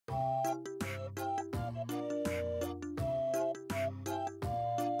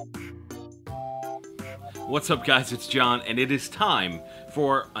What's up, guys? It's John, and it is time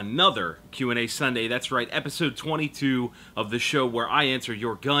for another Q&A Sunday. That's right, episode 22 of the show where I answer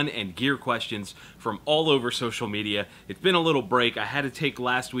your gun and gear questions from all over social media. It's been a little break. I had to take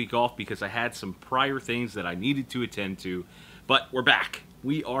last week off because I had some prior things that I needed to attend to, but we're back.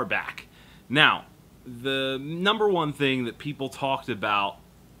 We are back. Now, the number one thing that people talked about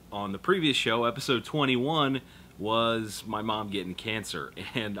on the previous show, episode 21, was my mom getting cancer.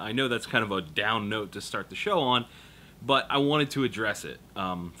 And I know that's kind of a down note to start the show on, but I wanted to address it.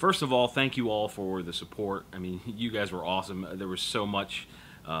 First of all, thank you all for the support. I mean, you guys were awesome. There was so much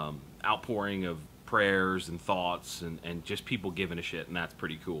outpouring of prayers and thoughts and just people giving a shit, and that's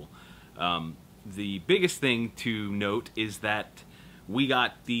pretty cool. The biggest thing to note is that we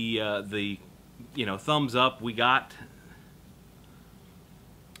got the thumbs up. We got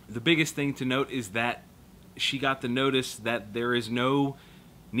the biggest thing to note is that she got the notice that there is no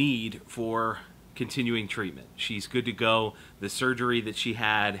need for continuing treatment. She's good to go. The surgery that she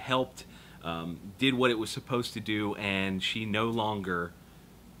had helped, did what it was supposed to do, and she no longer,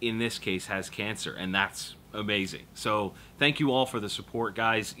 in this case, has cancer, and that's amazing. So thank you all for the support,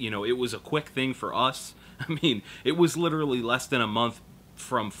 guys. You know, it was a quick thing for us. I mean, it was literally less than a month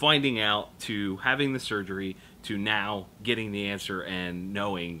from finding out to having the surgery to now getting the answer and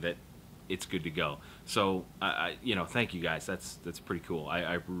knowing that it's good to go. So, thank you guys. That's pretty cool.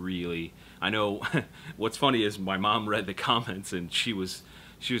 I know. What's funny is my mom read the comments and she was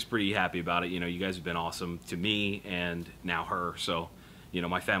pretty happy about it. You know, you guys have been awesome to me and now her. So,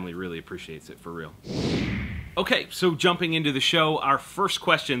 my family really appreciates it, for real. Okay, so jumping into the show, our first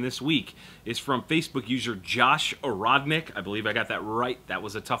question this week is from Facebook user Josh Orodnik. I believe I got that right. That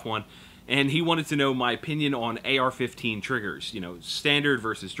was a tough one. And he wanted to know my opinion on AR-15 triggers. You know, standard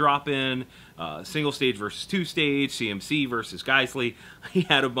versus drop-in, single stage versus two-stage, CMC versus Geisley. He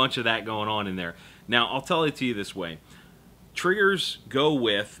had a bunch of that going on in there. Now, I'll tell it to you this way. Triggers go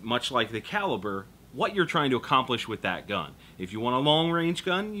with, much like the caliber, what you're trying to accomplish with that gun. If you want a long-range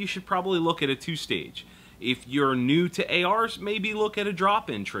gun, you should probably look at a two-stage. If you're new to ARs, maybe look at a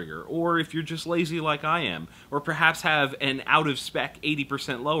drop-in trigger. Or if you're just lazy like I am, or perhaps have an out-of-spec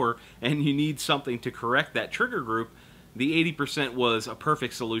 80% lower and you need something to correct that trigger group, the 80% was a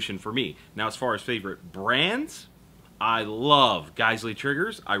perfect solution for me. Now, as far as favorite brands, I love Geisley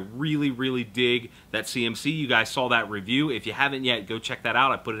triggers. I really, really dig that CMC. You guys saw that review. If you haven't yet, go check that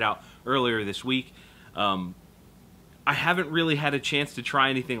out. I put it out earlier this week. I haven't really had a chance to try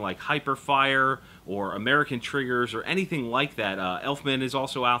anything like Hyperfire or American Triggers or anything like that. Elfman is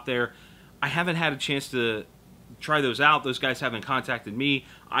also out there. I haven't had a chance to try those out. Those guys haven't contacted me.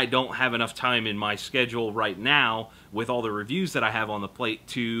 I don't have enough time in my schedule right now with all the reviews that I have on the plate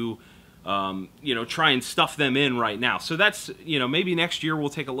to try and stuff them in right now. So that's, maybe next year we'll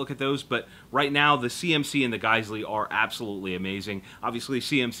take a look at those, but right now the CMC and the Geisley are absolutely amazing. Obviously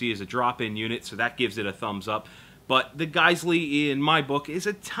CMC is a drop-in unit, so that gives it a thumbs up. But the Geisley, in my book, is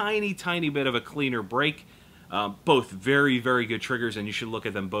a tiny, tiny bit of a cleaner break. Both very, very good triggers, and you should look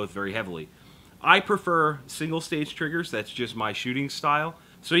at them both very heavily. I prefer single-stage triggers. That's just my shooting style.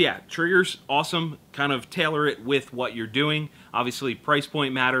 So yeah, triggers, awesome. Kind of tailor it with what you're doing. Obviously, price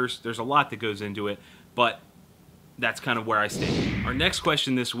point matters. There's a lot that goes into it, but that's kind of where I stand. Our next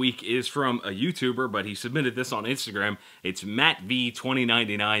question this week is from a YouTuber, but he submitted this on Instagram. It's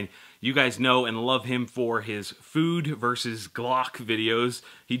MattV2099. You guys know and love him for his food versus Glock videos.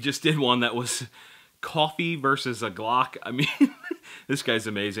 He just did one that was coffee versus a Glock. I mean, this guy's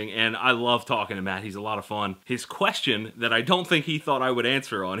amazing, and I love talking to Matt. He's a lot of fun. His question that I don't think he thought I would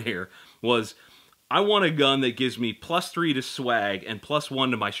answer on here was, I want a gun that gives me +3 to swag and +1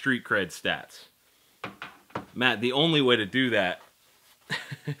 to my street cred stats. Matt, the only way to do that,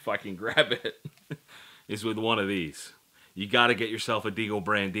 if I can grab it, is with one of these. You gotta get yourself a Deagle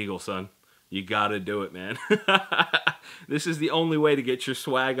brand Deagle, son. You gotta do it, man. This is the only way to get your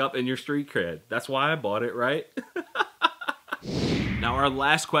swag up and your street cred. That's why I bought it, right? Now, our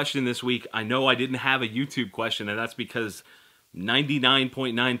last question this week, I know I didn't have a YouTube question, and that's because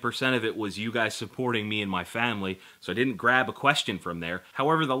 99.9% of it was you guys supporting me and my family, so I didn't grab a question from there.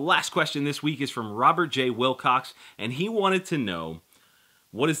 However, the last question this week is from Robert J. Wilcox, and he wanted to know,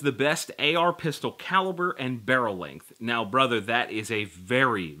 what is the best AR pistol caliber and barrel length? Now, brother, that is a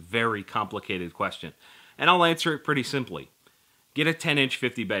very, very complicated question, and I'll answer it pretty simply. Get a 10-inch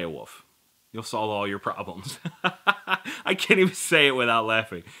 50 Beowulf. You'll solve all your problems. I can't even say it without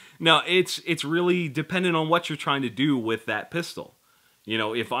laughing. No, it's really dependent on what you're trying to do with that pistol. You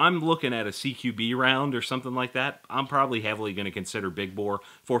know, if I'm looking at a CQB round or something like that, I'm probably heavily going to consider big bore,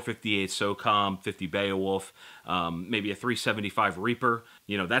 458 SOCOM, 50 Beowulf, maybe a 375 Reaper.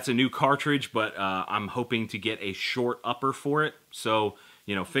 You know, that's a new cartridge, but I'm hoping to get a short upper for it. So,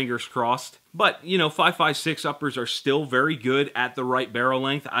 you know, fingers crossed. But, you know, 5.56 uppers are still very good at the right barrel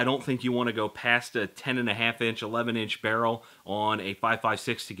length. I don't think you want to go past a 10.5 inch, 11 inch barrel on a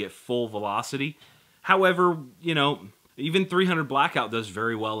 5.56 to get full velocity. However, you know, even 300 Blackout does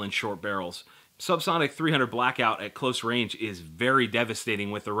very well in short barrels. Subsonic 300 Blackout at close range is very devastating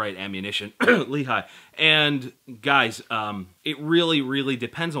with the right ammunition. Lehigh. And guys, it really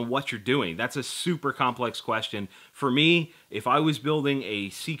depends on what you're doing. That's a super complex question. For me, if I was building a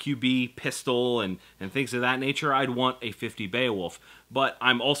CQB pistol and things of that nature, I'd want a 50 Beowulf. But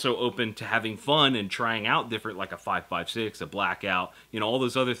I'm also open to having fun and trying out different, like a 5.56, a Blackout, you know, all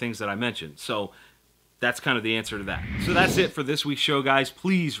those other things that I mentioned. So that's kind of the answer to that. So that's it for this week's show, guys.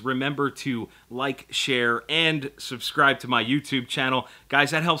 Please remember to like, share, and subscribe to my YouTube channel.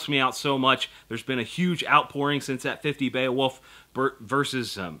 Guys, that helps me out so much. There's been a huge outpouring since that 50 Beowulf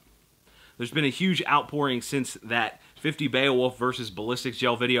versus... there's been a huge outpouring since that 50 Beowulf versus Ballistics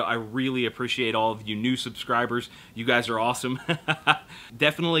Gel video. I really appreciate all of you new subscribers. You guys are awesome.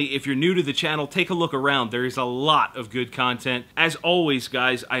 Definitely, if you're new to the channel, take a look around. There is a lot of good content. As always,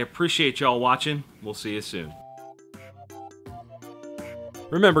 guys, I appreciate y'all watching. We'll see you soon.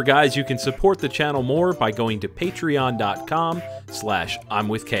 Remember, guys, you can support the channel more by going to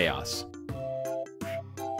patreon.com/I'mWithChaos.